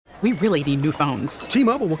We really need new phones.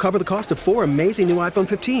 T-Mobile will cover the cost of 4 amazing new iPhone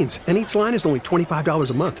 15s, and each line is only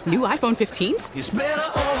 $25 a month. New iPhone 15s? It's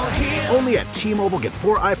better over here. Only at T-Mobile, get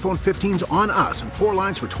 4 iPhone 15s on us and 4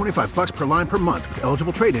 lines for $25 per line per month with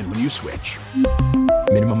eligible trade-in when you switch.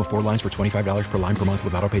 Minimum of 4 lines for $25 per line per month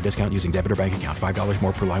with autopay discount using debit or bank account. $5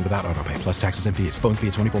 more per line without autopay, plus taxes and fees. Phone fee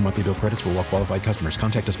at 24 monthly bill credits for well-qualified customers.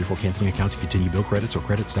 Contact us before canceling account to continue bill credits or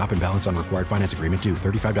credit stop and balance on required finance agreement due.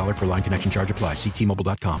 $35 per line connection charge applies. See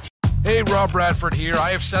T-Mobile.com. Hey, Rob Bradford here. I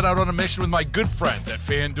have set out on a mission with my good friends at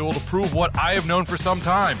FanDuel to prove what I have known for some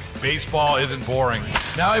time. Baseball isn't boring.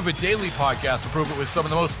 Now I have a daily podcast to prove it with some of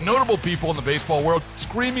the most notable people in the baseball world,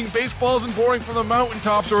 screaming baseball isn't boring from the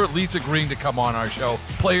mountaintops, or at least agreeing to come on our show.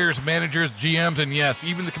 Players, managers, GMs, and yes,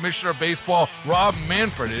 even the commissioner of baseball, Rob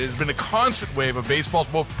Manfred. It has been a constant wave of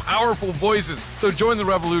baseball's most powerful voices. So join the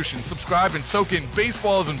revolution. Subscribe and soak in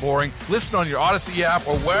Baseball Isn't Boring. Listen on your Odyssey app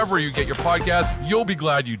or wherever you get your podcasts. You'll be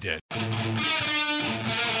glad you did.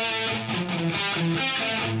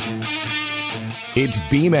 It's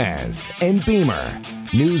Beamaz and Beamer.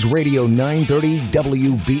 News Radio 930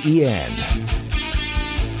 WBEN.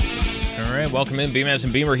 All right, welcome in. Beamaz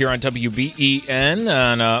and Beamer here on WBEN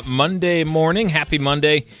on a Monday morning. Happy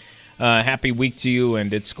Monday. Happy week to you,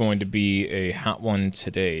 and it's going to be a hot one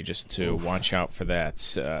today, just to watch out for that.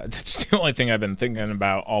 That's the only thing I've been thinking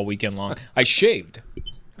about all weekend long. I shaved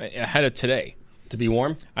ahead of today. To be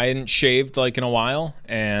warm? I hadn't shaved like in a while,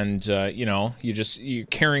 and you're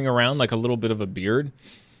carrying around like a little bit of a beard,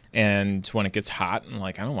 and when it gets hot, I'm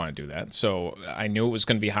like, I don't want to do that. So I knew it was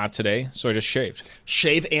going to be hot today, so I just shaved.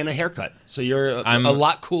 Shave and a haircut. So you're a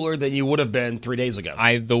lot cooler than you would have been 3 days ago.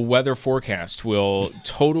 The weather forecast will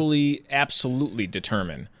totally, absolutely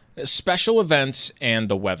determine. Special events and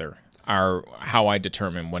the weather are how I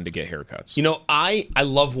determine when to get haircuts. You know, I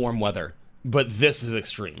love warm weather. But this is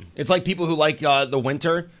extreme. It's like people who like the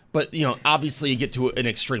winter, but, obviously you get to an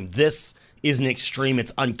extreme. This is an extreme.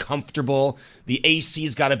 It's uncomfortable. The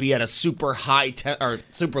AC's got to be at a super high or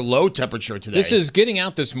super low temperature today. This is getting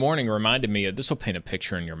out this morning reminded me of, this will paint a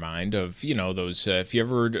picture in your mind of, those, if you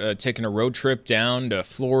ever taken a road trip down to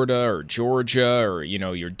Florida or Georgia, or,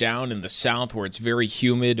 you're down in the South where it's very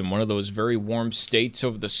humid in one of those very warm states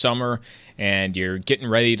over the summer, and you're getting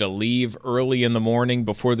ready to leave early in the morning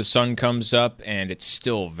before the sun comes up, and it's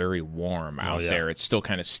still very warm out there. It's still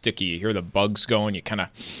kind of sticky. You hear the bugs going. You kind of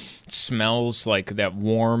smells like that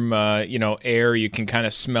warm, air. You can kind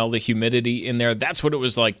of smell the humidity in there. That's what it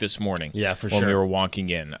was like this morning. Yeah, for sure. When we were walking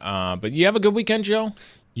in. But you have a good weekend, Joe?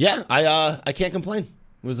 Yeah, I can't complain.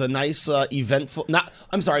 It was a nice,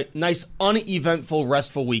 nice uneventful,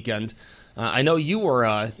 restful weekend. I know you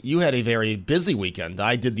had a very busy weekend.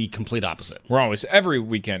 I did the complete opposite. Every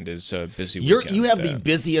weekend is a busy weekend. You have the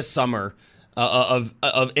busiest summer of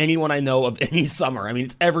anyone I know of any summer. I mean,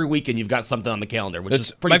 it's every weekend you've got something on the calendar, which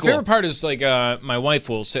is pretty cool. My favorite part is my wife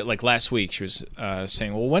will say, like last week, she was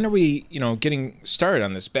saying, well, when are we, getting started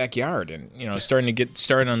on this backyard and, starting to get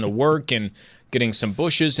started on the work and getting some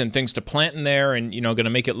bushes and things to plant in there and, going to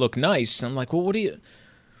make it look nice. And I'm like, well,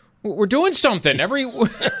 we're doing something every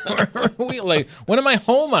week. Like, when am I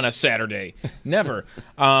home on a Saturday? Never.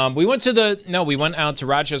 We went out to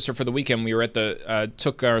Rochester for the weekend. We were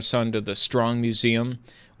took our son to the Strong Museum,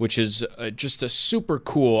 which is just a super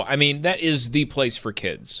cool. I mean, that is the place for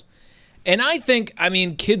kids. And I think,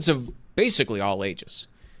 kids of basically all ages,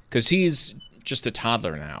 because he's just a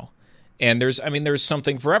toddler now. And there's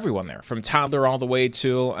something for everyone there, from toddler all the way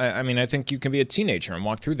to, I think you can be a teenager and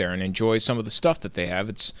walk through there and enjoy some of the stuff that they have.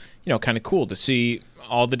 It's, kind of cool to see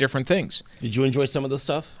all the different things. Did you enjoy some of the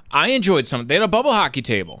stuff? I enjoyed some. They had a bubble hockey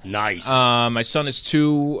table. Nice. My son is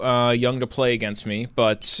too young to play against me,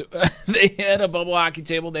 but they had a bubble hockey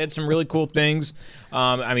table. They had some really cool things.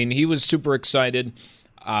 He was super excited.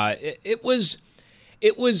 It was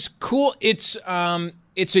cool.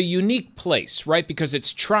 It's a unique place, right? Because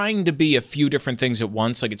it's trying to be a few different things at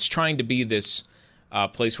once. Like, it's trying to be this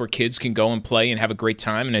place where kids can go and play and have a great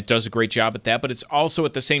time, and it does a great job at that. But it's also,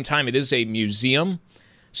 at the same time, it is a museum.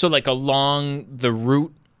 So, like, along the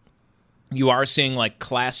route, you are seeing, like,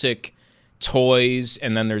 classic toys,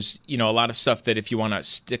 and then there's, a lot of stuff that if you want to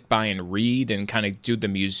stick by and read and kind of do the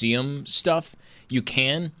museum stuff, you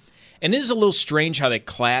can. And it is a little strange how they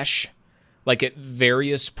clash, like at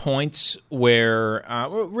various points where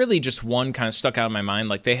really just one kind of stuck out of my mind.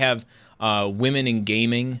 Like, they have women in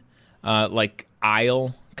gaming, like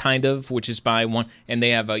aisle kind of, which is by one, and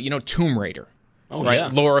they have Tomb Raider. Oh, right? Yeah.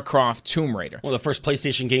 Lara Croft Tomb Raider. One of the first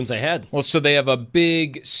PlayStation games I had. Well, so they have a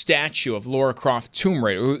big statue of Lara Croft Tomb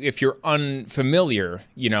Raider. If you're unfamiliar,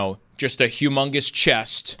 just a humongous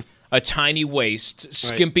chest a tiny waist,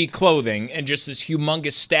 skimpy clothing, and just this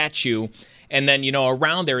humongous statue. And then,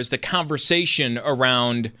 around there is the conversation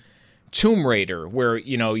around Tomb Raider, where,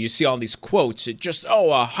 you see all these quotes. It just,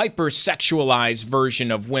 a hyper-sexualized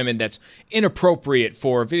version of women that's inappropriate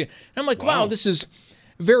for video. And I'm like, wow, this is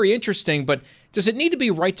very interesting, but does it need to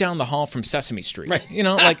be right down the hall from Sesame Street?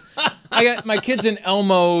 Right. I got my kids in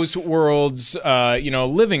Elmo's World's,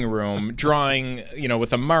 living room drawing,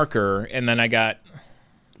 with a marker, and then I got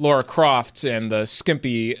Laura Croft and the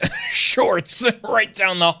skimpy shorts right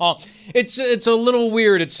down the hall. It's a little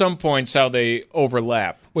weird at some points how they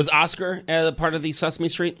overlap. Was Oscar part of the Sesame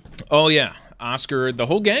Street? Oh, yeah. Oscar, the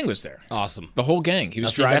whole gang was there. Awesome. The whole gang. He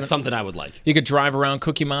was driving. That's something I would like. You could drive around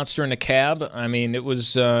Cookie Monster in a cab. I mean, it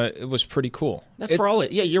was pretty cool. That's for all.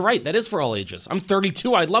 Yeah, you're right. That is for all ages. I'm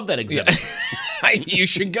 32. I'd love that exhibit. You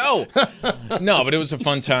should go. No, but it was a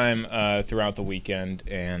fun time throughout the weekend,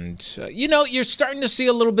 and you're starting to see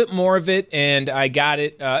a little bit more of it. And I got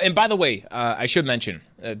it. And by the way, I should mention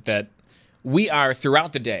that we are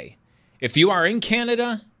throughout the day. If you are in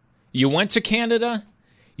Canada, you went to Canada.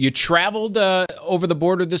 You traveled over the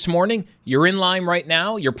border this morning. You're in line right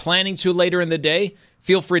now. You're planning to later in the day.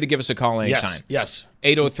 Feel free to give us a call anytime. Yes.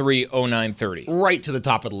 803-0930. Right to the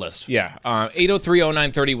top of the list. Yeah.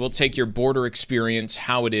 803-0930. We'll take your border experience,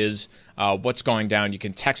 how it is, what's going down. You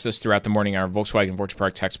can text us throughout the morning on our Volkswagen Vortex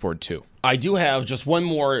Park text board, too. I do have just one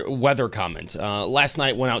more weather comment. Last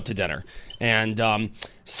night, went out to dinner. And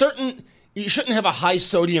you shouldn't have a high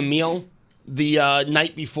sodium meal the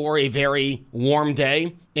night before a very warm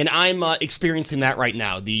day, and I'm experiencing that right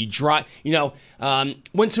now. The dry,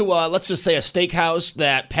 went to let's just say a steakhouse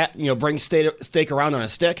that brings steak around on a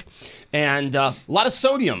stick, and a lot of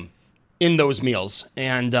sodium in those meals,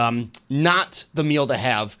 and not the meal to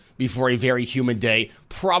have before a very humid day.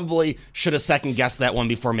 Probably should have second guessed that one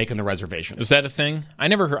before making the reservation. Is that a thing? I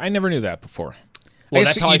never knew that before. Well,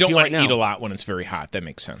 that's how I feel right now. You don't want to eat a lot when it's very hot. That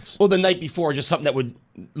makes sense. Well, the night before, just something that would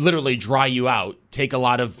literally dry you out. Take a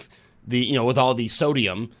lot of the, with all the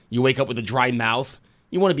sodium, you wake up with a dry mouth.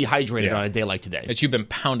 You want to be hydrated on a day like today. You've been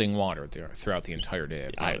pounding water throughout the entire day,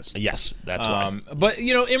 I've noticed. Yes, that's why. But,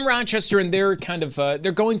 in Rochester, and they're kind of,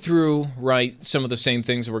 they're going through, some of the same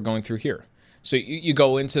things that we're going through here. So you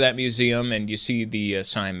go into that museum and you see the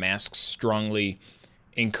sign, masks strongly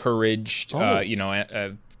encouraged,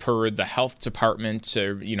 per the health department,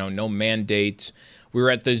 no mandate. We were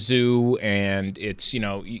at the zoo, and it's,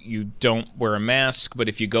 you don't wear a mask, but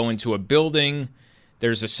if you go into a building,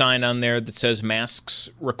 there's a sign on there that says masks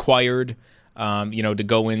required, to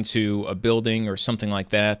go into a building or something like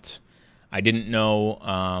that. I didn't know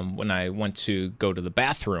when I went to go to the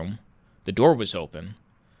bathroom, the door was open.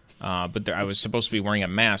 But I was supposed to be wearing a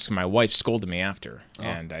mask. My wife scolded me after,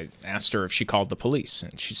 and I asked her if she called the police,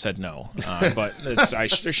 and she said no. But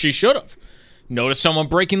she should have. Noticed someone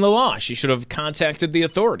breaking the law. She should have contacted the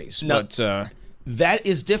authorities. No, but that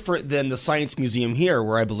is different than the Science Museum here,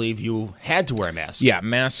 where I believe you had to wear a mask. Yeah,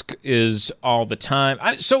 mask is all the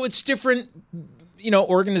time. So it's different,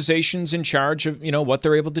 organizations in charge of, what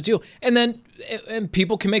they're able to do. And then and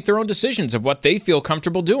people can make their own decisions of what they feel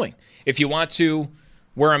comfortable doing. If you want to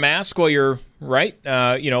wear a mask while you're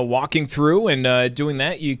walking through and doing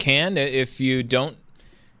that, you can. If you don't,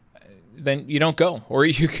 then you don't go. Or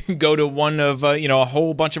you can go to one of, a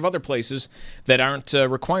whole bunch of other places that aren't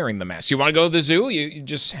requiring the mask. You want to go to the zoo, you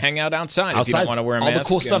just hang out outside if you don't want to wear a mask. All the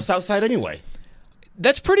cool stuff's outside anyway.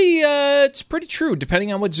 That's it's pretty true,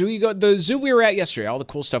 depending on what zoo you go. The zoo we were at yesterday, all the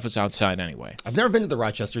cool stuff was outside anyway. I've never been to the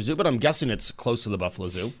Rochester Zoo, but I'm guessing it's close to the Buffalo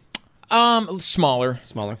Zoo. Smaller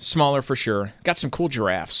for sure. Got some cool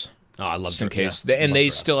giraffes. Oh, I love them. And they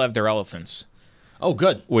still have their elephants. Oh,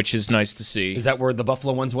 good. Which is nice to see. Is that where the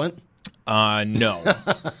buffalo ones went? No.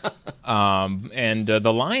 And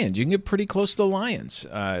the lions, you can get pretty close to the lions.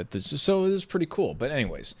 So it is pretty cool. But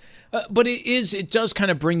anyways, but it does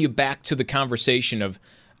kind of bring you back to the conversation of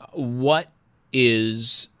what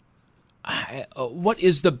is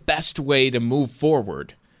the best way to move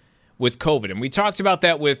forward with COVID. And we talked about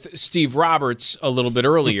that with Steve Roberts a little bit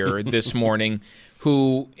earlier this morning,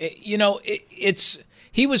 who,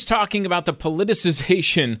 he was talking about the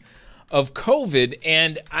politicization of COVID,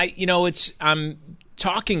 and I'm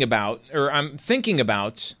thinking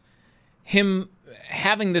about him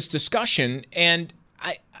having this discussion, and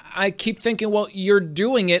I keep thinking, well, you're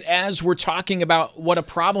doing it as we're talking about what a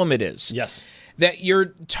problem it is. Yes. That you're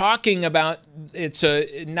talking about it's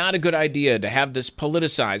not a good idea to have this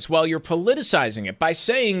politicized. Well, you're politicizing it by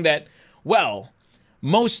saying that, well,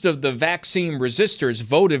 most of the vaccine resistors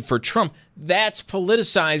voted for Trump. That's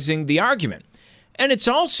politicizing the argument. And it's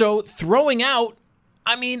also throwing out,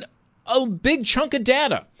 a big chunk of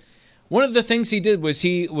data. One of the things he did was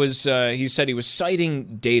he said he was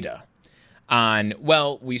citing data on,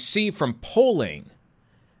 well, we see from polling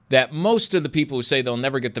that most of the people who say they'll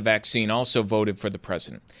never get the vaccine also voted for the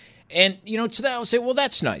president. And, to that I'll say, well,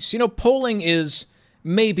 that's nice. Polling is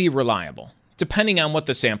maybe reliable, depending on what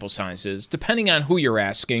the sample size is, depending on who you're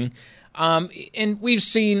asking. And we've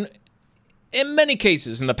seen in many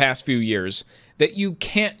cases in the past few years that you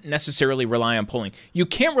can't necessarily rely on polling. You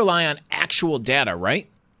can't rely on actual data, right?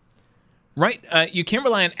 Right? You can't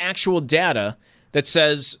rely on actual data that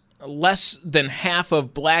says less than half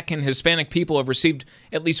of Black and Hispanic people have received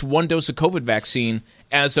at least one dose of COVID vaccine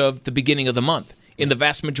as of the beginning of the month in the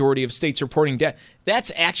vast majority of states reporting data. That's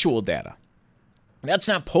actual data. That's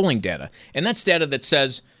not polling data. And that's data that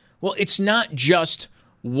says, well, it's not just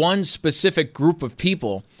one specific group of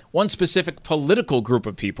people, one specific political group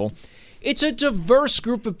of people. It's a diverse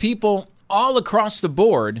group of people all across the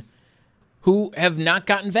board who have not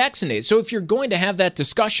gotten vaccinated. So if you're going to have that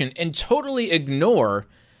discussion and totally ignore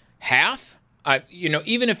half,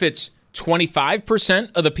 even if it's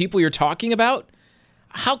 25% of the people you're talking about,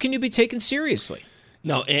 how can you be taken seriously?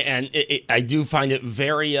 No, and I do find it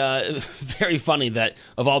very, very funny that,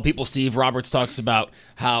 of all people, Steve Roberts talks about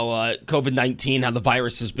how COVID-19, how the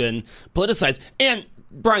virus has been politicized. And,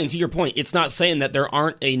 Brian, to your point, it's not saying that there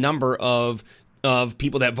aren't a number of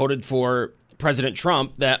people that voted for President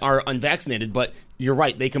Trump that are unvaccinated, but you're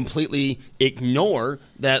right. They completely ignore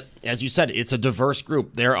that, as you said, it's a diverse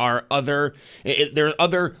group. There are other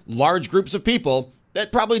large groups of people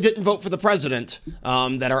that probably didn't vote for the president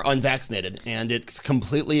that are unvaccinated, and it's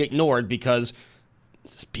completely ignored because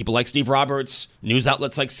people like Steve Roberts, news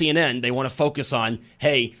outlets like CNN, they want to focus on,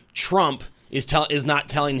 hey, Trump is not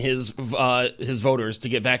telling his voters to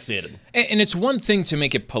get vaccinated. And it's one thing to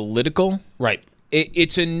make it political, right?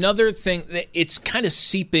 It's another thing that it's kind of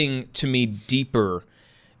seeping to me deeper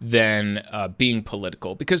than being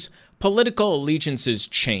political, because political allegiances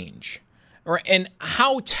change. And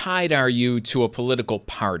how tied are you to a political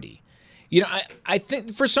party? I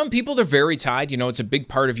think for some people they're very tied. It's a big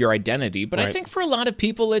part of your identity. But right. I think for a lot of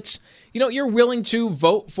people it's, you're willing to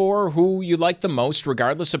vote for who you like the most,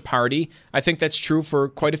 regardless of party. I think that's true for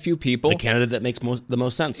quite a few people. The candidate that makes the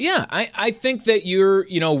most sense. Yeah, I think that you're,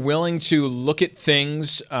 willing to look at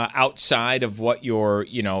things outside of what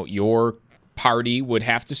your party would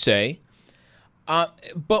have to say.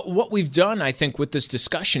 But what we've done, I think, with this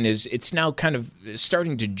discussion is it's now kind of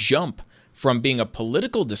starting to jump from being a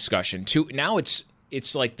political discussion to now it's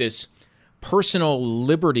like this personal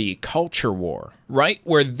liberty culture war, right?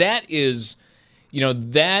 Where that is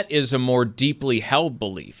a more deeply held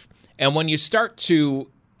belief. And when you start to,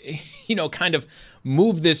 kind of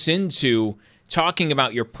move this into talking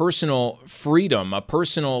about your personal freedom, a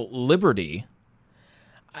personal liberty,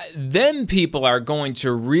 then people are going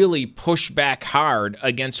to really push back hard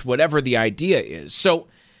against whatever the idea is. So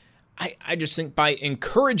I just think by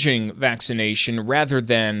encouraging vaccination rather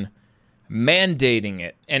than mandating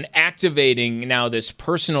it and activating now this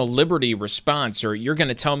personal liberty response, or you're going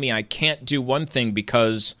to tell me I can't do one thing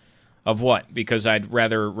because of what? Because I'd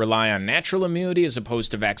rather rely on natural immunity as opposed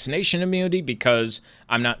to vaccination immunity because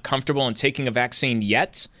I'm not comfortable in taking a vaccine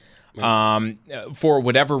yet, for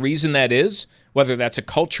whatever reason that is, whether that's a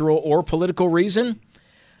cultural or political reason.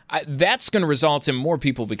 That's going to result in more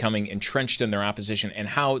people becoming entrenched in their opposition, and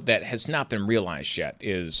how that has not been realized yet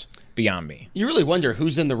is beyond me. You really wonder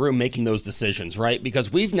who's in the room making those decisions, right?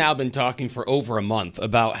 Because we've now been talking for over a month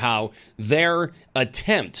about how their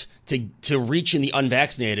attempt to reach in the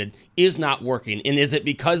unvaccinated is not working. And is it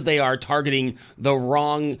because they are targeting the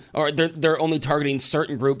wrong, or they're only targeting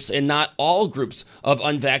certain groups and not all groups of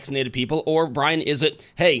unvaccinated people? Or, Brian, is it,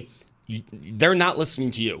 hey, they're not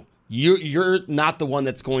listening to you? You're not the one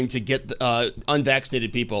that's going to get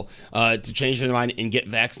unvaccinated people to change their mind and get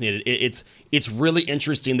vaccinated. It's really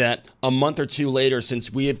interesting that a month or two later,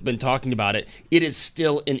 since we have been talking about it, it is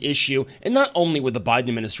still an issue, and not only with the Biden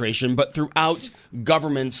administration, but throughout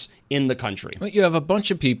governments in the country. Well, you have a bunch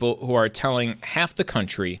of people who are telling half the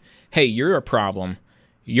country, hey, you're a problem,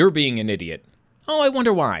 you're being an idiot. Oh, I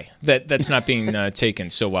wonder why that's not being taken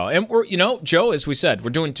so well. And we're, Joe, as we said, we're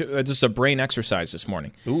doing this is a brain exercise this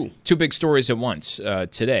morning. Ooh. Two big stories at once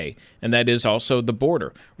today, and that is also the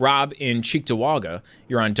border. Rob in Cheektowaga,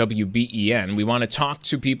 you're on WBEN. We want to talk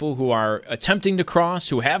to people who are attempting to cross,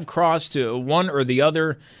 who have crossed one or the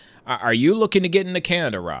other. Are you looking to get into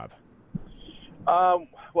Canada, Rob?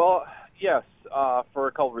 Well, yes, for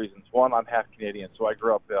a couple reasons. One, I'm half Canadian, so I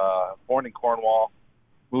grew up born in Cornwall.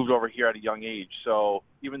 Moved over here at a young age, so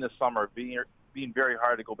even this summer, being very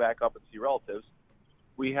hard to go back up and see relatives,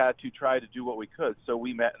 we had to try to do what we could. So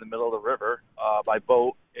we met in the middle of the river by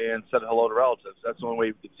boat and said hello to relatives. That's the only way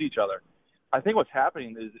we could see each other. I think what's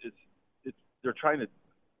happening is they're trying to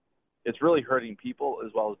 – it's really hurting people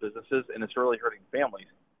as well as businesses, and it's really hurting families.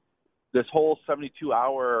 This whole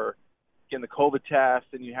 72-hour getting the COVID test,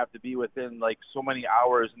 and you have to be within, like, so many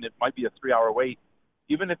hours, and it might be a 3-hour wait.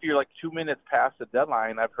 Even if you're, like, 2 minutes past the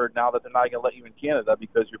deadline, I've heard now that they're not going to let you in Canada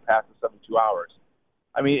because you're past the 72 hours.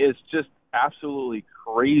 I mean, it's just absolutely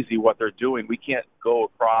crazy what they're doing. We can't go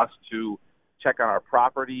across to check on our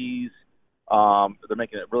properties. They're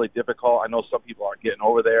making it really difficult. I know some people aren't getting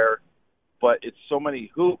over there, but it's so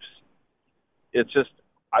many hoops. It's just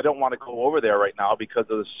I don't want to go over there right now because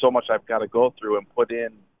there's so much I've got to go through and put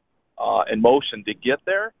in motion to get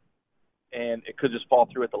there, and it could just fall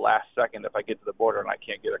through at the last second if I get to the border and I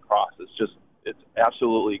can't get across. It's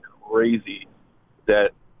absolutely crazy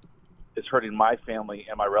that it's hurting my family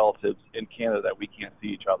and my relatives in Canada that we can't see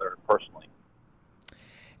each other personally.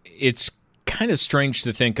 It's kind of strange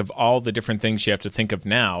to think of all the different things you have to think of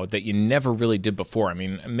now that you never really did before. I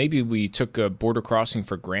mean, maybe we took a border crossing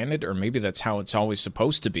for granted, or maybe that's how it's always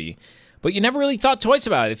supposed to be. But you never really thought twice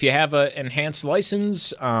about it. If you have an enhanced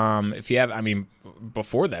license,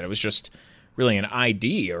 before that, it was just really an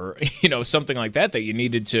ID or, something like that you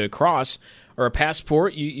needed to cross, or a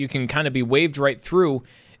passport, you can kind of be waved right through.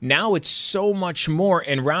 Now it's so much more.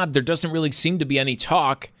 And Rob, there doesn't really seem to be any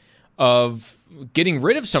talk of getting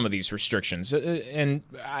rid of some of these restrictions. And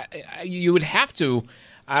you would have to,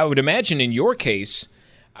 I would imagine in your case,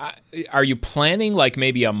 are you planning like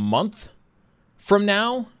maybe a month from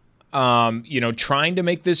now, trying to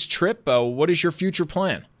make this trip? What is your future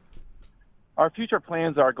plan? Our future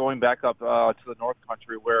plans are going back up to the North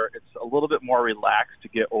Country where it's a little bit more relaxed to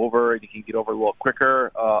get over, and you can get over a little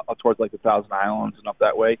quicker up towards like the Thousand Islands and up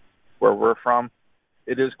that way where we're from.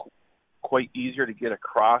 It is quite easier to get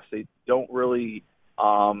across. They don't really,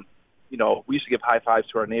 we used to give high fives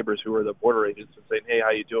to our neighbors who were the border agents and saying, hey,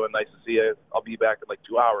 how you doing? Nice to see you. I'll be back in like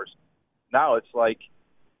 2 hours. Now it's like,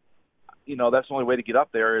 that's the only way to get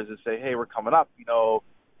up there is to say, hey, we're coming up.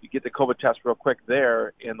 You get the COVID test real quick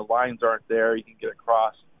there, and the lines aren't there. You can get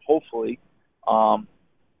across, hopefully,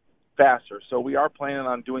 faster. So we are planning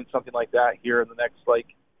on doing something like that here in the next,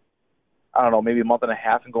 maybe a month and a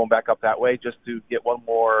half, and going back up that way just to get one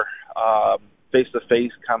more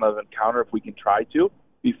face-to-face kind of encounter if we can try to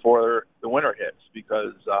before the winter hits,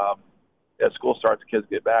 because as school starts, kids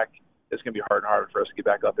get back, it's going to be harder and harder for us to get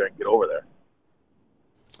back up there and get over there.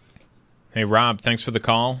 Hey, Rob, thanks for the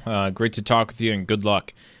call. Great to talk with you, and good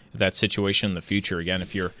luck with that situation in the future. Again,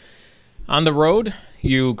 if you're on the road,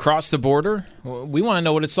 you cross the border, we want to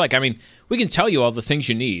know what it's like. I mean, we can tell you all the things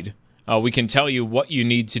you need. We can tell you what you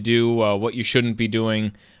need to do, what you shouldn't be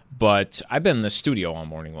doing. But I've been in the studio all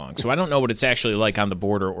morning long, so I don't know what it's actually like on the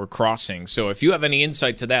border or crossing. So if you have any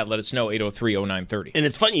insight to that, let us know, 803-0930. And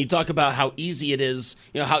it's funny, you talk about how easy it is,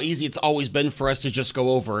 how easy it's always been for us to just go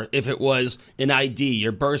over if it was an ID,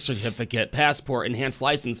 your birth certificate, passport, enhanced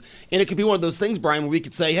license. And it could be one of those things, Brian, where we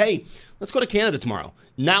could say, hey, let's go to Canada tomorrow.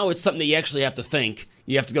 Now it's something that you actually have to think.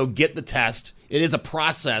 You have to go get the test. It is a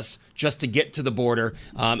process just to get to the border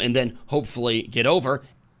and then hopefully get over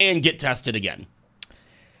and get tested again.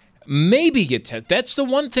 Maybe get tested. That's the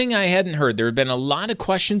one thing I hadn't heard. There have been a lot of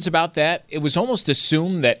questions about that. It was almost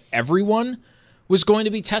assumed that everyone was going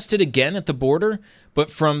to be tested again at the border.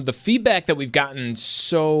 But from the feedback that we've gotten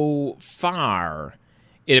so far,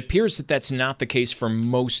 it appears that that's not the case for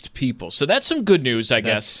most people. So that's some good news, I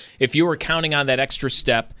guess. If you were counting on that extra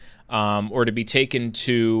step or to be taken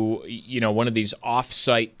to one of these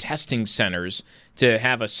off-site testing centers to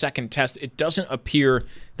have a second test, it doesn't appear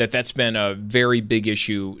that that's been a very big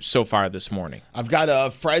issue so far this morning. I've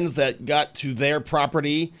got friends that got to their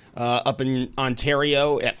property up in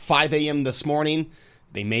Ontario at 5 a.m. this morning.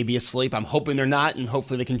 They may be asleep. I'm hoping they're not, and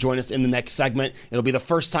hopefully they can join us in the next segment. It'll be the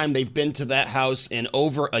first time they've been to that house in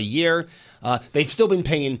over a year. They've still been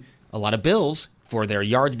paying a lot of bills for their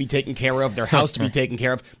yard to be taken care of, their house to be taken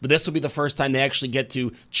care of. But this will be the first time they actually get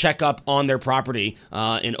to check up on their property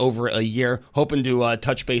in over a year. Hoping to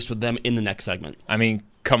touch base with them in the next segment. I mean,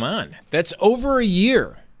 come on. That's over a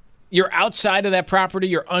year. You're outside of that property.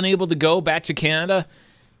 You're unable to go back to Canada.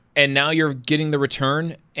 And now you're getting the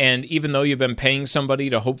return. And even though you've been paying somebody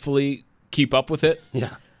to hopefully keep up with it. Yeah.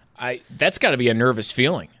 That's got to be a nervous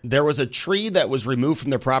feeling. There was a tree that was removed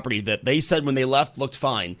from their property that they said when they left looked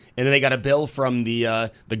fine, and then they got a bill from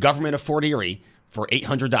the government of Fort Erie for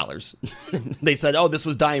 $800. They said, "Oh, this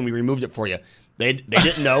was dying. We removed it for you." They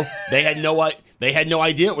didn't know. They had no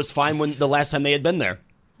idea it was fine when the last time they had been there.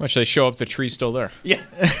 Which they show up, the tree's still there. Yeah.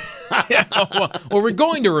 well, we're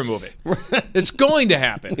going to remove it. It's going to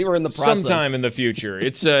happen. We were in the process. Sometime in the future.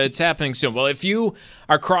 It's happening soon. Well, if you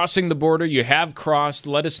are crossing the border, you have crossed,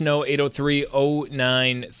 let us know,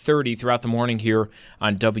 803-0930 throughout the morning here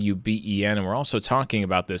on WBEN. And we're also talking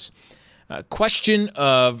about this question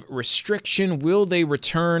of restriction. Will they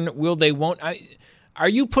return? Will they won't? Are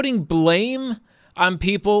you putting blame on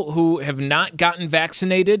people who have not gotten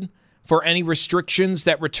vaccinated for any restrictions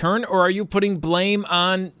that return, or are you putting blame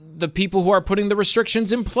on the people who are putting the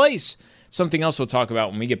restrictions in place? Something else we'll talk about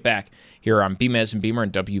when we get back here on Beamaz and Beamer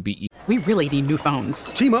and WBE. We really need new phones.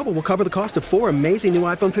 T-Mobile will cover the cost of 4 amazing new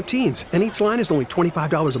iPhone 15s, and each line is only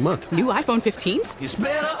 $25 a month. New iPhone 15s? It's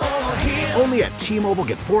better over here. Only at T-Mobile,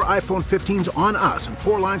 get 4 iPhone 15s on us and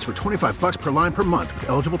 4 lines for $25 per line per month with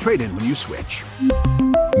eligible trade-in when you switch.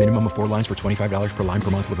 Minimum of 4 lines for $25 per line per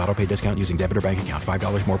month with autopay discount using debit or bank account.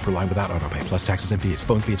 $5 more per line without autopay, plus taxes and fees.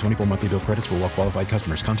 Phone fee at 24 monthly bill credits for well-qualified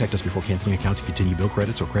customers. Contact us before canceling account to continue bill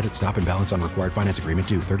credits or credit stop and balance on required finance agreement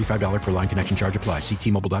due. $35 per line connection charge applies. See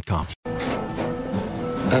T-Mobile.com.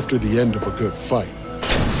 After the end of a good fight,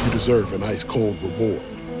 you deserve an ice-cold reward.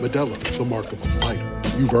 Modelo is the mark of a fighter.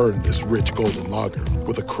 You've earned this rich golden lager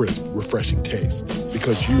with a crisp, refreshing taste.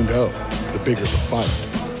 Because you know, the bigger the fight,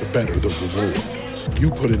 the better the reward.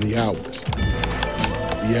 You put in the hours,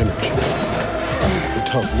 the energy, the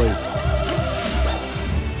tough labor.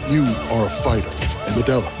 You are a fighter, and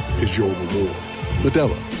Modelo is your reward.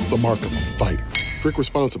 Modelo, the mark of a fighter. Drink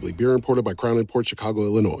responsibly. Beer imported by Crown Imports, Chicago,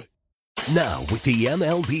 Illinois. Now, with the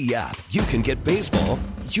MLB app, you can get baseball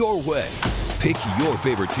your way. Pick your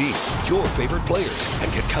favorite team, your favorite players,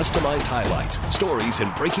 and get customized highlights, stories,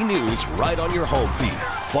 and breaking news right on your home feed.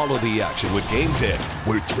 Follow the action with Game 10,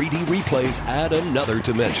 where 3D replays add another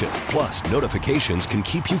dimension. Plus, notifications can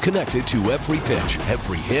keep you connected to every pitch,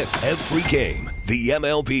 every hit, every game. The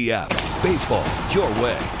MLB app. Baseball your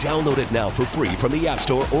way. Download it now for free from the App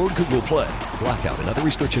Store or Google Play. Blackout and other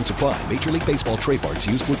restrictions apply. Major League Baseball trademarks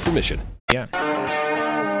used with permission. Yeah.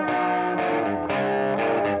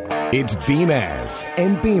 It's Beamaz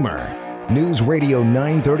and Beamer. News Radio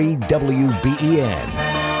 930 WBEN.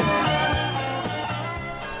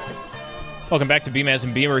 Welcome back to Beamaz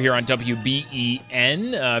and Beamer here on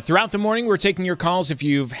WBEN. Throughout the morning, we're taking your calls if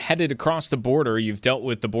you've headed across the border, you've dealt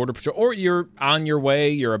with the Border Patrol, or you're on your way,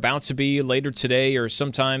 you're about to be later today or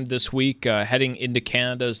sometime this week heading into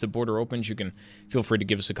Canada as the border opens. You can feel free to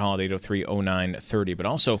give us a call at 803-0930. But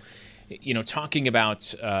also, you know, talking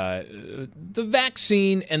about the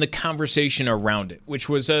vaccine and the conversation around it, which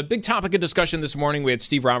was a big topic of discussion this morning. We had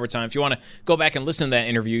Steve Roberts on. If you want to go back and listen to that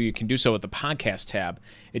interview, you can do so at the podcast tab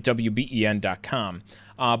at WBEN.com.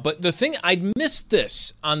 But the thing, I missed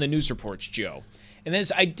this on the news reports, Joe, and that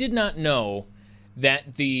is I did not know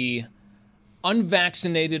that the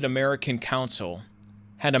Unvaccinated American Council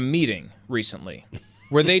had a meeting recently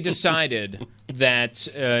where they decided that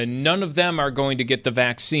none of them are going to get the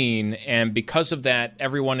vaccine, and because of that,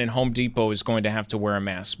 everyone in Home Depot is going to have to wear a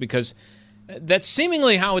mask, because that's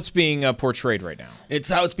seemingly how it's being portrayed right now. It's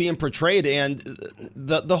how it's being portrayed, and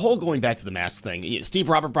the whole going back to the mask thing. Steve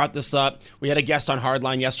Robert brought this up. We had a guest on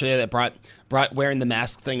Hardline yesterday that brought wearing the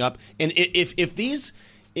mask thing up. And if these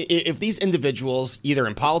individuals, either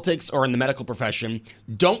in politics or in the medical profession,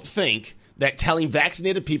 don't think that telling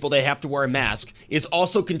vaccinated people they have to wear a mask is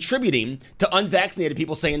also contributing to unvaccinated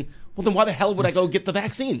people saying, well, then why the hell would I go get the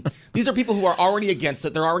vaccine? These are people who are already against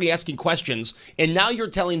it. They're already asking questions. And now you're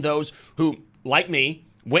telling those who, like me,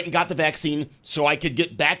 went and got the vaccine so I could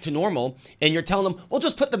get back to normal, and you're telling them, well,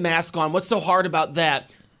 just put the mask on. What's so hard about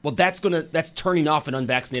that? Well, that's turning off an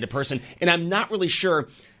unvaccinated person. And I'm not really sure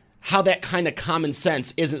how that kind of common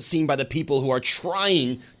sense isn't seen by the people who are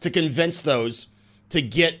trying to convince those to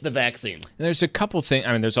get the vaccine. And there's a couple things.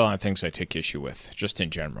 I mean, there's a lot of things I take issue with, just in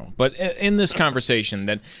general. But in this conversation,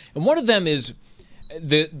 and one of them is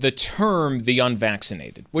the term "the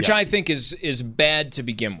unvaccinated," which I think is bad to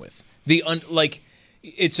begin with.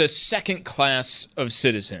 It's a second class of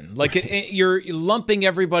citizen. Like you're lumping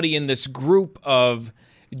everybody in this group of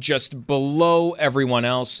just below everyone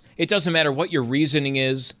else. It doesn't matter what your reasoning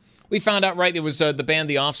is. We found out, right, it was the band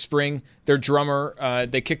The Offspring, their drummer,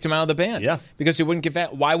 they kicked him out of the band. Yeah. Because he wouldn't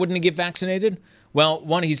get why wouldn't he get vaccinated? Well,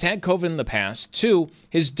 one, he's had COVID in the past. Two,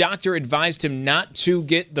 his doctor advised him not to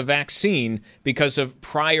get the vaccine because of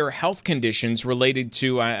prior health conditions related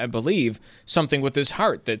to, I believe, something with his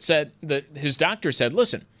heart that his doctor said,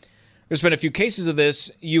 listen, there's been a few cases of this.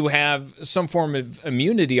 You have some form of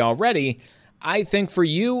immunity already. I think for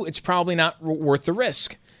you, it's probably not worth the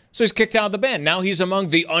risk. So he's kicked out of the band. Now he's among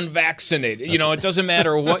the unvaccinated. It doesn't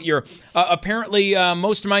matter what you're. Apparently,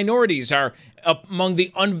 most minorities are among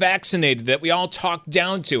the unvaccinated that we all talk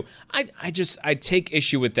down to. I take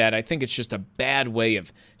issue with that. I think it's just a bad way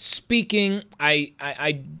of speaking.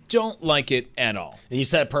 I don't like it at all. And you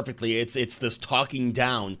said it perfectly. It's this talking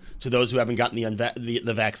down to those who haven't gotten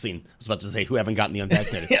the vaccine. I was about to say who haven't gotten the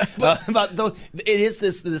unvaccinated. It is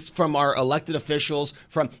this from our elected officials,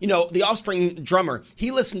 from the Offspring drummer.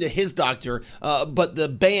 He listened to his doctor, but the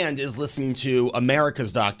band is listening to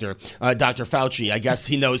America's doctor, Dr. Fauci. I guess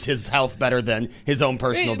he knows his health better than his own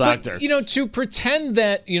personal doctor. But, to pretend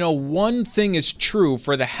that, one thing is true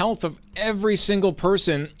for the health of every single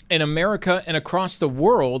person in America and across the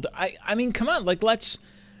world, I mean, come on,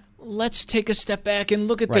 let's take a step back and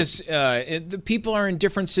look at this. The people are in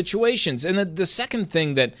different situations. And the second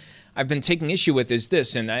thing that I've been taking issue with is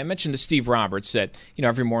this, and I mentioned to Steve Roberts that,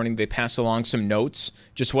 every morning they pass along some notes,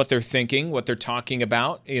 just what they're thinking, what they're talking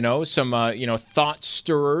about, some, thought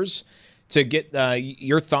stirrers to get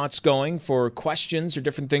your thoughts going for questions or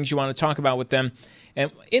different things you want to talk about with them. And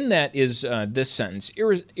in that is this sentence: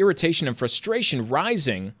 irritation and frustration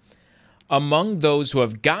rising among those who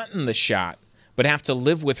have gotten the shot but have to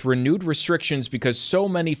live with renewed restrictions because so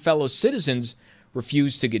many fellow citizens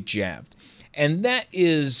refuse to get jabbed. And that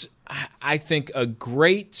is, I think, a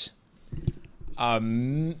great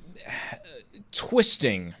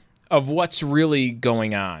twisting of what's really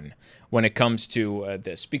going on when it comes to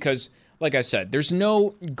this. Because, like I said, there's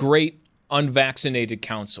no great unvaccinated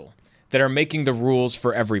council that are making the rules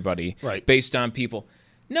for everybody based on people.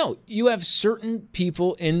 No, you have certain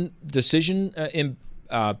people in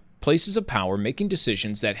places of power making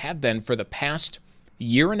decisions that have been for the past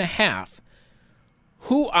year and a half,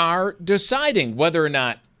 who are deciding whether or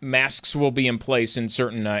not masks will be in place in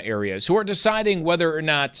certain areas, who are deciding whether or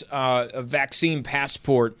not a vaccine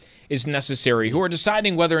passport is necessary, who are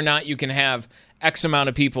deciding whether or not you can have X amount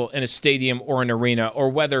of people in a stadium or an arena, or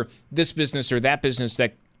whether this business or that business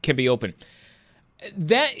that can be open.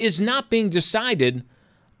 That is not being decided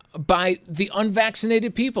by the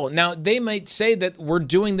unvaccinated people. Now, they might say that we're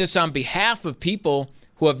doing this on behalf of people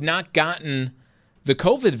who have not gotten the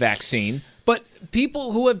COVID vaccine, but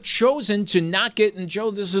people who have chosen to not get, and Joe,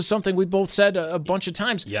 this is something we both said a bunch of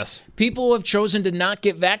times. Yes. People who have chosen to not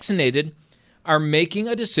get vaccinated are making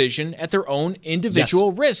a decision at their own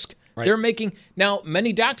individual risk. Right. They're making, now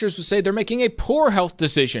many doctors would say they're making a poor health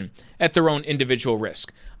decision at their own individual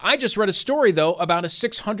risk. I just read a story, though, about a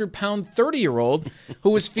 600-pound 30-year-old who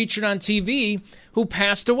was featured on TV who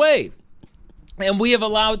passed away. And we have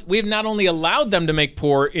not only allowed them to make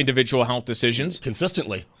poor individual health decisions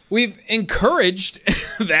consistently, we've encouraged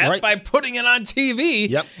that by putting it on TV.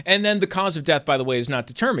 Yep. And then the cause of death, by the way, is not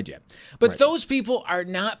determined yet. But those people are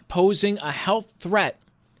not posing a health threat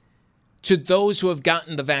to those who have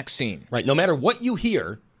gotten the vaccine. Right. No matter what you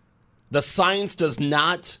hear, the science does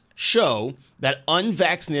not show that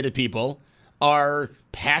unvaccinated people are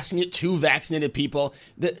passing it to vaccinated people.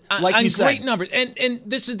 Like you said, great numbers. And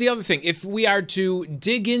this is the other thing. If we are to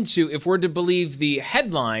dig into, if we're to believe the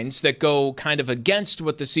headlines that go kind of against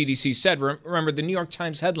what the CDC said, remember the New York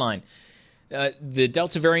Times headline, the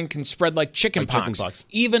Delta variant can spread like chickenpox,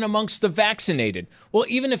 even amongst the vaccinated. Well,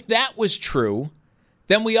 even if that was true,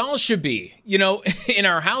 then we all should be, in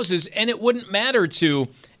our houses, and it wouldn't matter to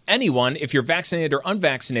anyone, if you're vaccinated or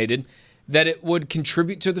unvaccinated, that it would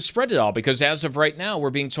contribute to the spread at all. Because as of right now, we're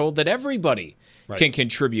being told that everybody can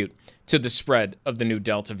contribute to the spread of the new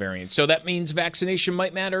Delta variant. So that means vaccination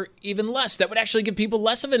might matter even less. That would actually give people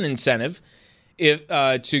less of an incentive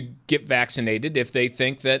to get vaccinated if they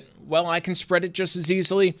think that, well, I can spread it just as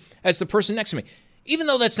easily as the person next to me. Even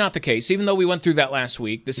though that's not the case, even though we went through that last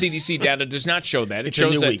week, the CDC data does not show that. It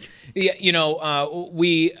shows that,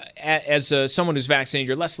 we, as someone who's vaccinated,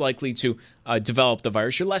 you're less likely to develop the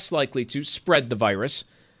virus. You're less likely to spread the virus.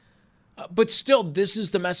 But still, this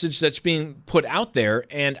is the message that's being put out there,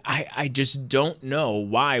 and I just don't know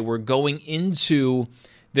why we're going into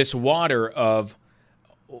this water of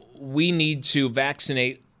we need to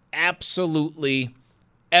vaccinate absolutely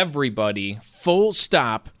everybody, full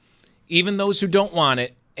stop, even those who don't want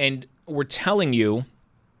it, and we're telling you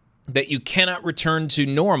that you cannot return to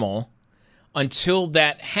normal until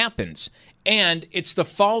that happens. And it's the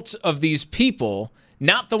fault of these people,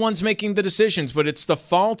 not the ones making the decisions, but it's the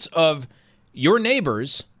fault of your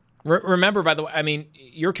neighbors. Remember, by the way, I mean,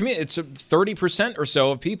 your community, it's 30% or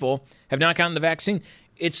so of people have not gotten the vaccine.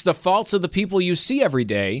 It's the fault of the people you see every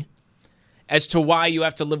day. as to why you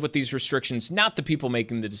have to live with these restrictions, not the people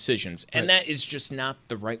making the decisions. And that is just not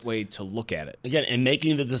the right way to look at it. Again, in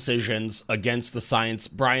making the decisions against the science,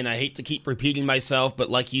 Brian, I hate to keep repeating myself, but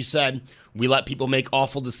like you said, we let people make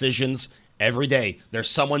awful decisions every day. There's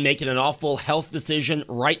someone making an awful health decision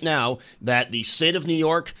right now that the state of New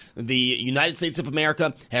York, the United States of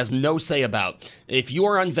America, has no say about. If you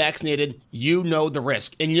are unvaccinated, you know the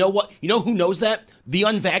risk. And you know what? You know who knows that? The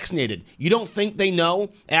unvaccinated. You don't think they know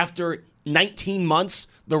after 19 months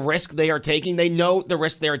the risk they are taking? They know the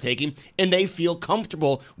risk they are taking, and they feel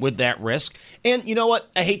comfortable with that risk. And you know what?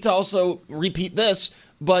 I hate to also repeat this,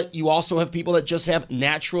 but you also have people that just have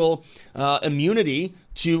natural immunity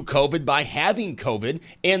to COVID by having COVID,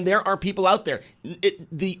 and there are people out there.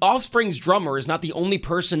 The Offspring's drummer is not the only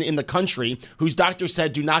person in the country whose doctor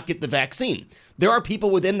said do not get the vaccine. There are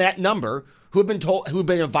people within that number who've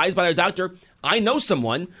been advised by their doctor. I know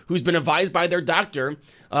someone who's been advised by their doctor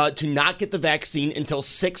to not get the vaccine until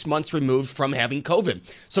 6 months removed from having COVID.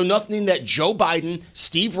 So nothing that Joe Biden,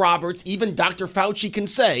 Steve Roberts, even Dr. Fauci can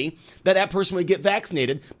say that person would get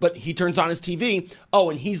vaccinated, but he turns on his TV,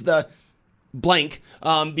 and he's the blank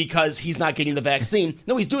because he's not getting the vaccine.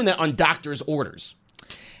 No, he's doing that on doctor's orders.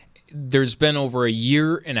 There's been over a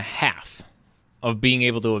year and a half of being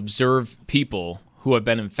able to observe people who have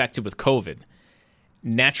been infected with COVID.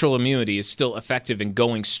 Natural immunity is still effective and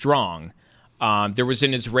going strong. There was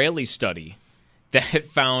an Israeli study that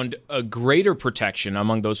found a greater protection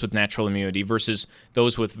among those with natural immunity versus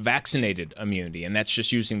those with vaccinated immunity. And that's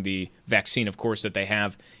just using the vaccine, of course, that they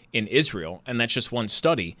have in Israel. And that's just one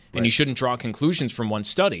study. Right. And you shouldn't draw conclusions from one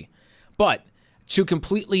study. But to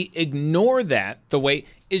completely ignore that the way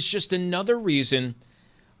is just another reason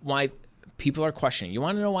why people are questioning. You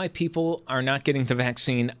want to know why people are not getting the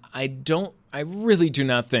vaccine? I really do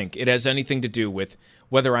not think it has anything to do with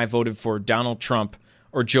whether I voted for Donald Trump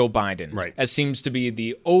or Joe Biden, right, as seems to be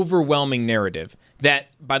the overwhelming narrative that,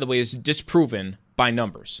 by the way, is disproven by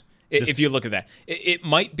numbers. If you look at that, it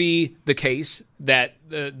might be the case that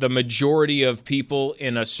the majority of people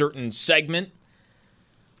in a certain segment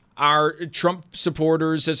are Trump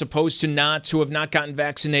supporters as opposed to nots who have not gotten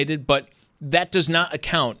vaccinated, but that does not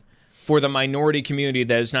account for the minority community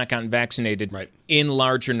that has not gotten vaccinated in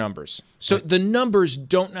larger numbers. So the numbers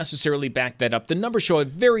don't necessarily back that up. The numbers show a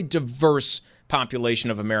very diverse population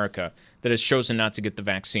of America that has chosen not to get the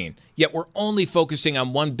vaccine. Yet we're only focusing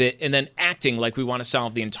on one bit and then acting like we want to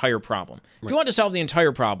solve the entire problem. If you want to solve the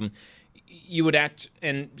entire problem, you would act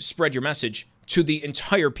and spread your message to the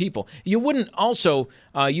entire people. You wouldn't also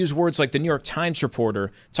use words like the New York Times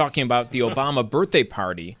reporter talking about the Obama birthday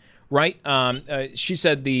party, right? She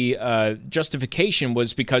said the justification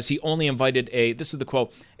was because he only invited this is the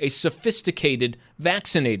quote, a sophisticated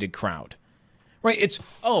vaccinated crowd. Right? It's,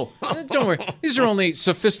 don't worry. These are only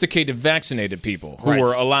sophisticated vaccinated people who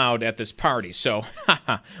were allowed at this party. So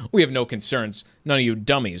we have no concerns. None of you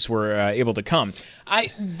dummies were able to come.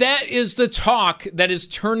 That is the talk that is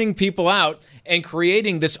turning people out and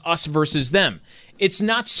creating this us versus them. It's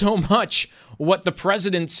not so much what the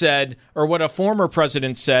president said or what a former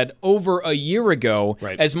president said over a year ago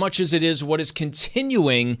as much as it is what is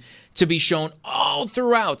continuing to be shown all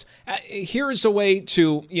throughout. Here is the way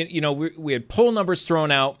to, we had poll numbers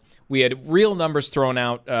thrown out. We had real numbers thrown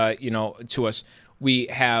out, to us. We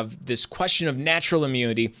have this question of natural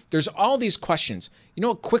immunity. There's all these questions. You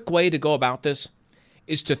know, a quick way to go about this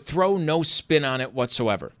is to throw no spin on it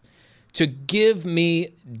whatsoever. To give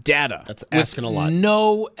me data. That's asking a lot.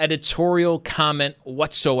 No editorial comment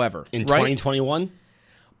whatsoever. In 2021?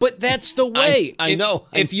 But that's the way. I know.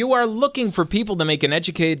 If you are looking for people to make an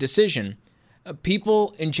educated decision,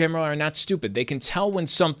 people in general are not stupid. They can tell when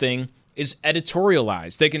something is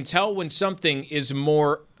editorialized. They can tell when something is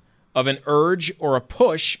more of an urge or a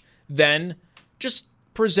push than just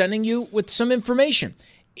presenting you with some information.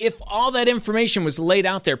 If all that information was laid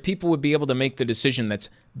out there, people would be able to make the decision that's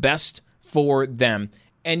best for them.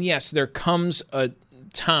 And yes, there comes a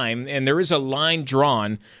time, and there is a line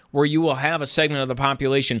drawn where you will have a segment of the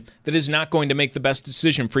population that is not going to make the best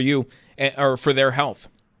decision for you or for their health.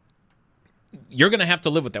 You're going to have to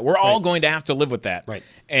live with that. We're all going to have to live with that. Right.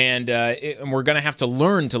 And we're going to have to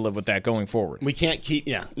learn to live with that going forward. We can't keep,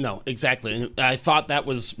 exactly. And I thought that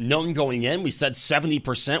was known going in. We said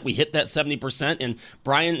 70%. We hit that 70%. And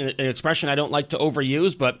Brian, an expression I don't like to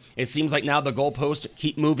overuse, but it seems like now the goalposts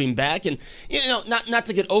keep moving back. And, not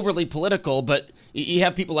to get overly political, but you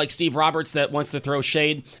have people like Steve Roberts that wants to throw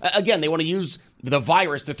shade. Again, they want to use the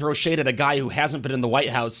virus to throw shade at a guy who hasn't been in the White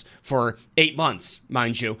House for 8 months,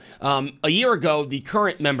 mind you. A year ago, the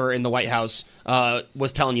current member in the White House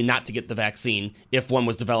was telling you not to get the vaccine if one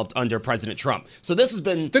was developed under President Trump. So this has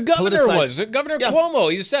been the governor politicized. Governor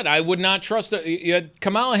Cuomo. He said, I would not trust. You had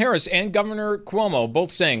Kamala Harris and Governor Cuomo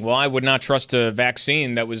both saying, well, I would not trust a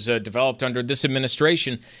vaccine that was developed under this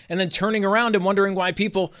administration, and then turning around and wondering why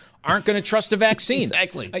people aren't going to trust a vaccine.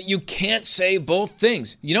 Exactly. You can't say both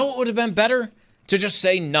things. You know what would have been better? To just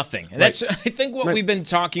say nothing. And that's, I think, what we've been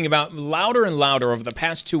talking about louder and louder over the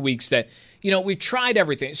past 2 weeks, that, we've tried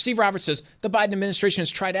everything. Steve Roberts says the Biden administration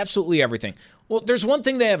has tried absolutely everything. Well, there's one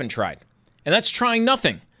thing they haven't tried, and that's trying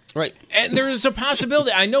nothing. Right. And there is a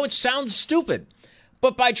possibility. I know it sounds stupid,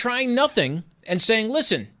 but by trying nothing and saying,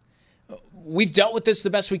 listen, we've dealt with this the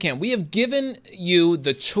best we can. We have given you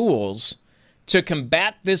the tools to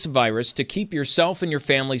combat this virus, to keep yourself and your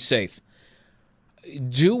family safe.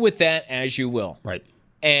 Do with that as you will. Right.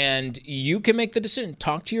 And you can make the decision.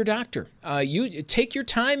 Talk to your doctor. You take your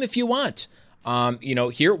time if you want.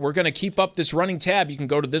 Here we're going to keep up this running tab. You can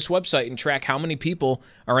go to this website and track how many people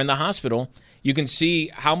are in the hospital. You can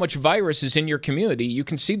see how much virus is in your community. You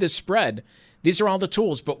can see the spread. These are all the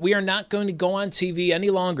tools. But we are not going to go on TV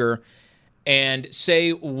any longer and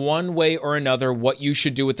say one way or another what you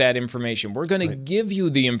should do with that information. We're going to give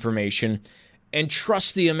you the information and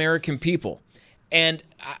trust the American people. And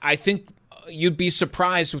I think you'd be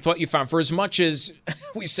surprised with what you found. For as much as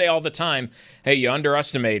we say all the time, hey, you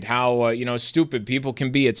underestimate how stupid people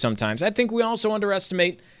can be at sometimes. I think we also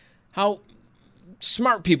underestimate how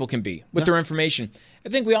smart people can be with their information. I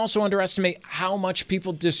think we also underestimate how much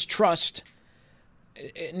people distrust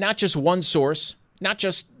not just one source, not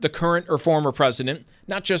just the current or former president,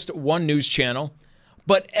 not just one news channel,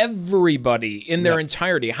 but everybody in their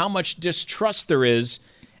entirety. How much distrust there is,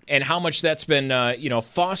 and how much that's been,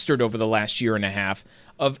 fostered over the last year and a half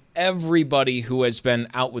of everybody who has been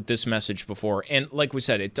out with this message before. And like we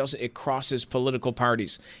said, it crosses political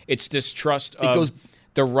parties. It's distrust of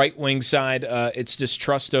the right-wing side. It's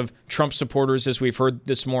distrust of Trump supporters, as we've heard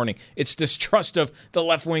this morning. It's distrust of the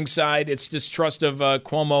left-wing side. It's distrust of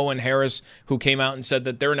Cuomo and Harris, who came out and said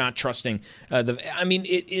that they're not trusting.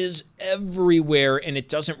 It is everywhere, and it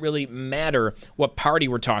doesn't really matter what party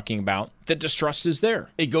we're talking about. The distrust is there.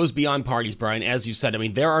 It goes beyond parties, Brian. As you said,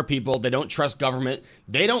 there are people that don't trust government.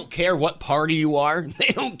 They don't care what party you are.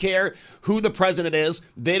 They don't care who the president is.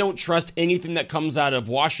 They don't trust anything that comes out of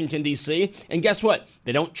Washington, D.C. And guess what?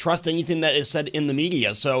 They don't trust anything that is said in the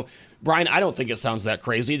media. So, Brian, I don't think it sounds that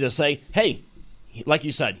crazy to say, hey, like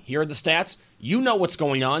you said, here are the stats. You know what's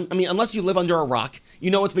going on. Unless you live under a rock,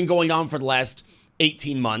 you know what's been going on for the last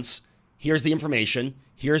 18 months. Here's the information.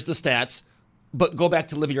 Here's the stats. But go back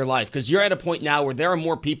to living your life, because you're at a point now where there are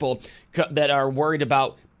more people that are worried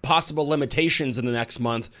about possible limitations in the next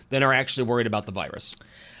month than are actually worried about the virus.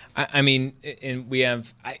 And we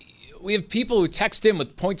have people who text in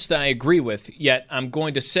with points that I agree with, yet I'm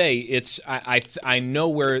going to say I know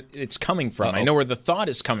where it's coming from. I know where the thought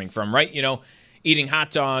is coming from, right? Eating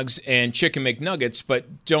hot dogs and chicken McNuggets,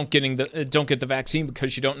 but don't get the vaccine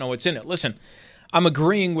because you don't know what's in it. Listen, I'm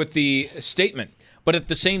agreeing with the statement. But at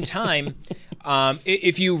the same time,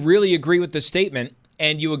 if you really agree with the statement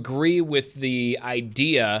and you agree with the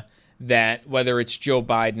idea that whether it's Joe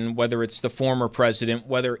Biden, whether it's the former president,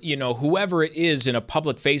 whether, whoever it is in a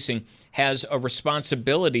public facing has a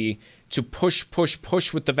responsibility to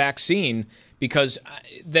push with the vaccine, because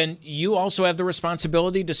then you also have the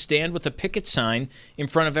responsibility to stand with a picket sign in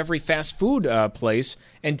front of every fast food place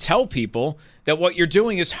and tell people that what you're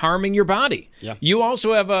doing is harming your body. Yeah. You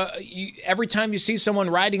also have every time you see someone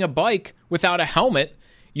riding a bike without a helmet,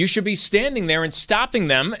 you should be standing there and stopping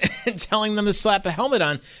them and telling them to slap a helmet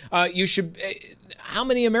on. How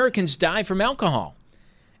many Americans die from alcohol?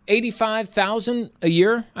 85,000 a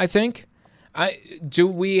year, I think. Do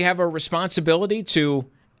we have a responsibility to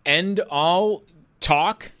end all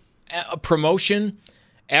talk, promotion,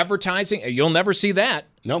 advertising? You'll never see that.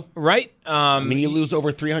 No. Right? You lose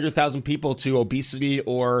over 300,000 people to obesity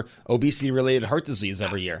or obesity-related heart disease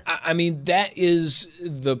every year. That is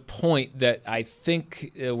the point that I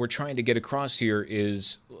think we're trying to get across here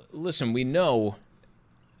is, listen, we know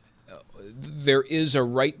there is a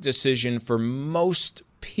right decision for most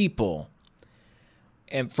people,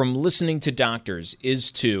 and from listening to doctors,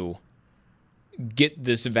 is to get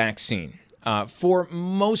this vaccine. For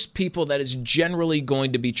most people, that is generally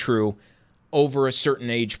going to be true over a certain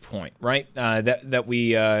age point, right? That we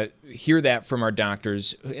hear that from our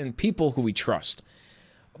doctors and people who we trust.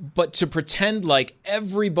 But to pretend like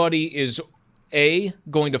everybody is, A,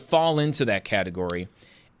 going to fall into that category,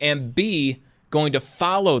 and B, going to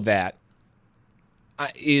follow that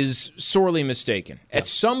is sorely mistaken. Yeah. At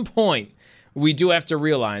some point, we do have to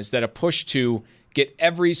realize that a push to get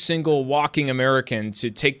every single walking American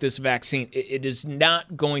to take this vaccine, it is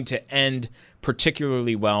not going to end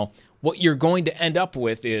particularly well. What you're going to end up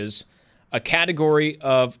with is a category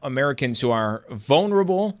of Americans who are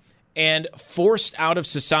vulnerable and forced out of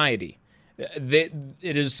society. It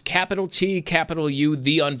is capital T, capital U,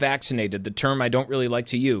 the unvaccinated, the term I don't really like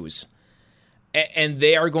to use. And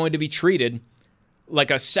they are going to be treated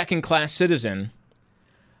like a second-class citizen,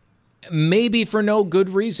 maybe for no good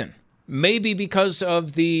reason. Maybe because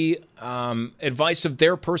of the advice of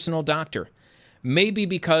their personal doctor. Maybe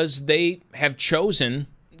because they have chosen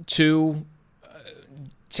to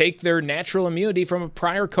take their natural immunity from a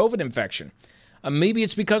prior COVID infection. Maybe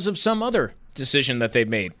it's because of some other decision that they've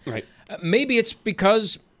made. Right. Maybe it's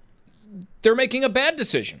because they're making a bad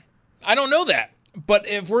decision. I don't know that. But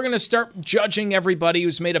if we're going to start judging everybody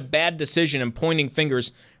who's made a bad decision and pointing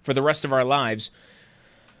fingers for the rest of our lives,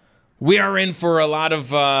 we are in for a lot of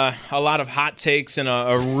hot takes and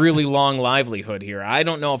a really long livelihood here. I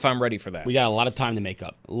don't know if I'm ready for that. We got a lot of time to make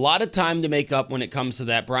up. A lot of time to make up when it comes to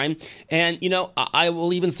that, Brian. And, I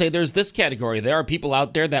will even say there's this category. There are people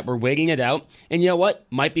out there that were waiting it out. And you know what?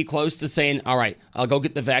 Might be close to saying, all right, I'll go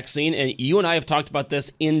get the vaccine. And you and I have talked about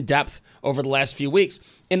this in depth over the last few weeks.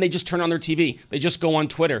 And they just turn on their TV. They just go on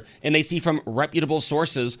Twitter, and they see from reputable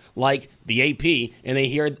sources like the AP, and they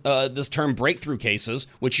hear this term breakthrough cases,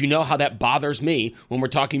 which you know how that bothers me when we're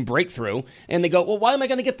talking breakthrough. And they go, well, why am I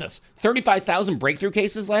going to get this? 35,000 breakthrough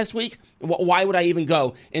cases last week? Why would I even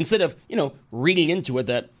go? Instead of, reading into it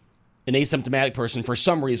that an asymptomatic person for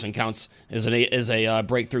some reason counts as a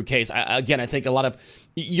breakthrough case. I think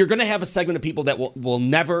you're going to have a segment of people that will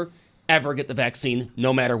never ever get the vaccine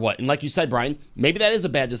no matter what. And like you said, Brian, maybe that is a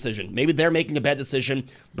bad decision. Maybe they're making a bad decision,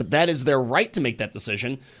 but that is their right to make that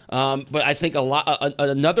decision. But I think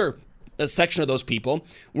another section of those people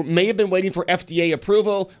may have been waiting for FDA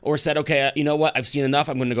approval or said, okay, you know what, I've seen enough,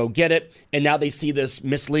 I'm going to go get it. And now they see this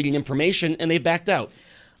misleading information and they've backed out.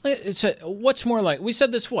 What's more like, we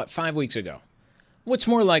said this, 5 weeks ago? What's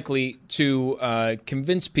more likely to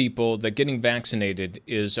convince people that getting vaccinated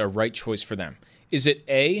is a right choice for them? Is it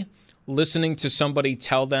A, listening to somebody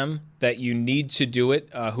tell them that you need to do it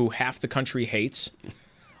who half the country hates?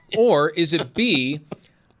 Or is it B,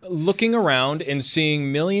 looking around and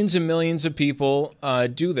seeing millions and millions of people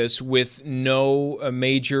do this with no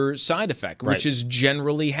major side effect, which is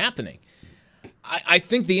generally happening? I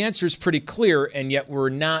think the answer is pretty clear, and yet we're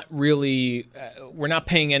not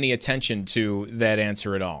paying any attention to that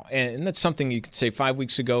answer at all. And that's something you could say 5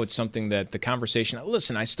 weeks ago. It's something that the conversation,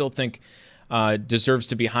 listen, I still think deserves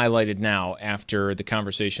to be highlighted now after the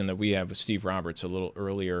conversation that we had with Steve Roberts a little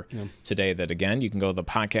earlier today. That, again, you can go to the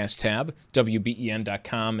podcast tab,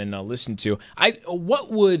 WBEN.com, and listen to.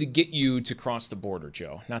 What would get you to cross the border,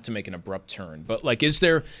 Joe? Not to make an abrupt turn, but is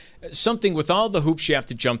there something with all the hoops you have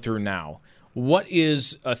to jump through now? What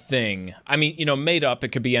is a thing? I mean, made up, it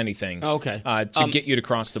could be anything. Okay. To get you to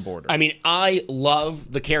cross the border. I mean, I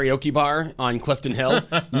love the karaoke bar on Clifton Hill.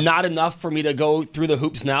 Not enough for me to go through the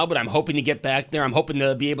hoops now, but I'm hoping to get back there. I'm hoping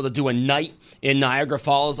to be able to do a night in Niagara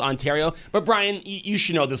Falls, Ontario. But Brian, you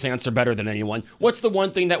should know this answer better than anyone. What's the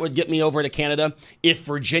one thing that would get me over to Canada? If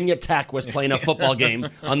Virginia Tech was playing a football game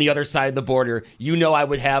on the other side of the border, I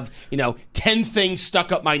would have, 10 things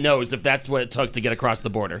stuck up my nose if that's what it took to get across the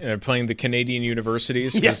border. They're playing the Canadian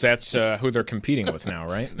universities, because that's who they're competing with now,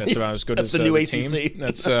 right? That's about as good as the new ACC. Team.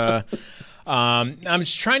 That's. I'm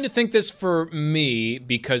just trying to think this for me,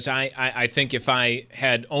 because I think if I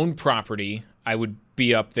had owned property, I would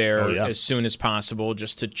be up there as soon as possible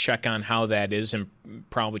just to check on how that is and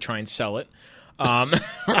probably try and sell it.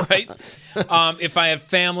 Right? If I have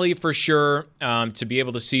family, for sure, to be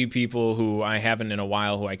able to see people who I haven't in a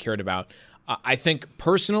while, who I cared about. I think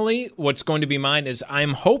personally, what's going to be mine is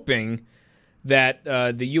I'm hoping that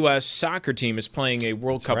the U.S. soccer team is playing a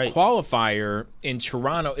World Cup qualifier in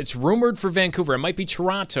Toronto. It's rumored for Vancouver. It might be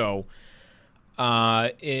Toronto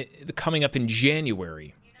coming up in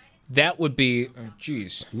January. That would be,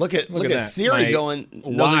 Look at Siri going,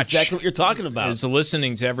 knows exactly what you're talking about. Is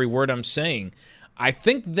listening to every word I'm saying. I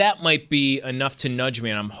think that might be enough to nudge me,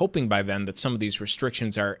 and I'm hoping by then that some of these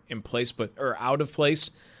restrictions are in place, or out of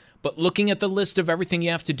place. But looking at the list of everything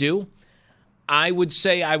you have to do, I would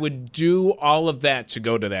say I would do all of that to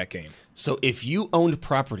go to that game. So if you owned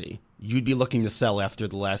property, you'd be looking to sell after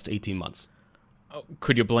the last 18 months.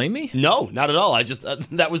 Could you blame me? No, not at all. I just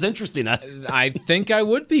that was interesting. I think I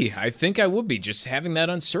would be. Just having that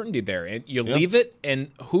uncertainty there. And you leave it,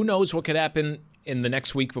 and who knows what could happen in the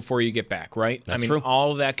next week before you get back, right? That's true.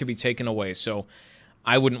 All of that could be taken away. So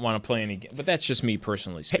I wouldn't want to play any game. But that's just me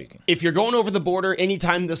personally speaking. If you're going over the border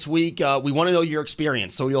anytime this week, we want to know your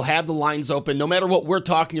experience. So you'll have the lines open. No matter what we're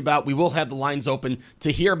talking about, we will have the lines open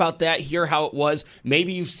to hear about that, hear how it was.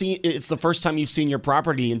 Maybe it's the first time you've seen your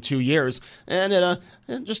property in 2 years. And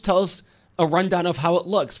just tell us a rundown of how it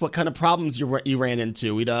looks, what kind of problems you ran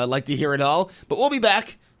into. We'd like to hear it all. But we'll be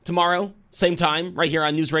back tomorrow, same time, right here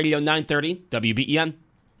on News Radio 930 WBEN.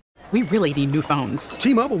 We really need new phones.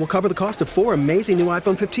 T-Mobile will cover the cost of 4 amazing new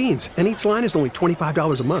iPhone 15s, and each line is only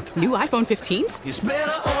 $25 a month. New iPhone 15s? It's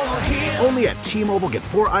better over here. Only at T-Mobile, get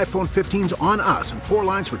 4 iPhone 15s on us and 4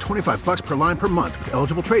 lines for $25 per line per month with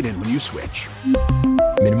eligible trade-in when you switch.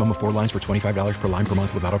 Minimum of 4 lines for $25 per line per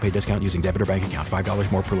month with autopay discount using debit or bank account.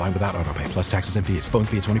 $5 more per line without autopay, plus taxes and fees. Phone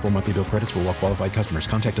fee at 24 monthly bill credits for well-qualified customers.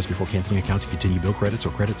 Contact us before canceling account to continue bill credits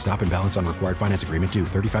or credit stop and balance on required finance agreement due.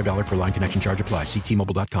 $35 per line connection charge applies. See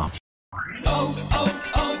T-Mobile.com.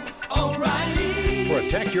 O'Reilly.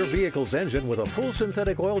 Protect your vehicle's engine with a full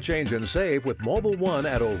synthetic oil change and save with Mobil 1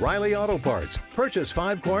 at O'Reilly Auto Parts. Purchase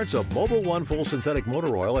 5 quarts of Mobil 1 full synthetic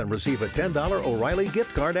motor oil and receive a $10 O'Reilly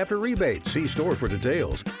gift card after rebate. See store for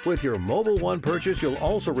details. With your Mobil 1 purchase, you'll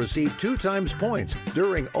also receive 2 times points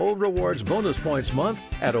during O Rewards Bonus Points Month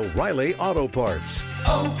at O'Reilly Auto Parts.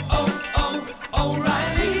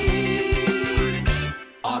 O'Reilly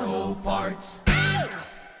Auto Parts.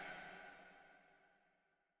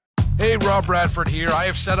 Hey, Rob Bradford here. I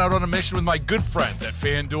have set out on a mission with my good friends at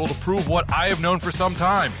FanDuel to prove what I have known for some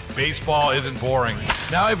time. Baseball isn't boring.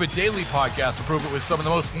 Now I have a daily podcast to prove it with some of the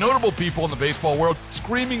most notable people in the baseball world,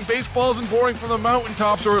 screaming baseball isn't boring from the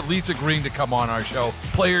mountaintops, or at least agreeing to come on our show.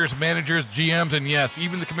 Players, managers, GMs, and yes,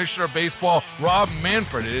 even the commissioner of baseball, Rob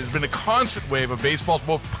Manfred. It has been a constant wave of baseball's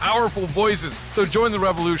most powerful voices. So join the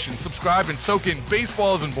revolution. Subscribe and soak in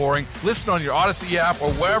Baseball Isn't Boring. Listen on your Odyssey app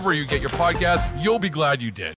or wherever you get your podcasts. You'll be glad you did.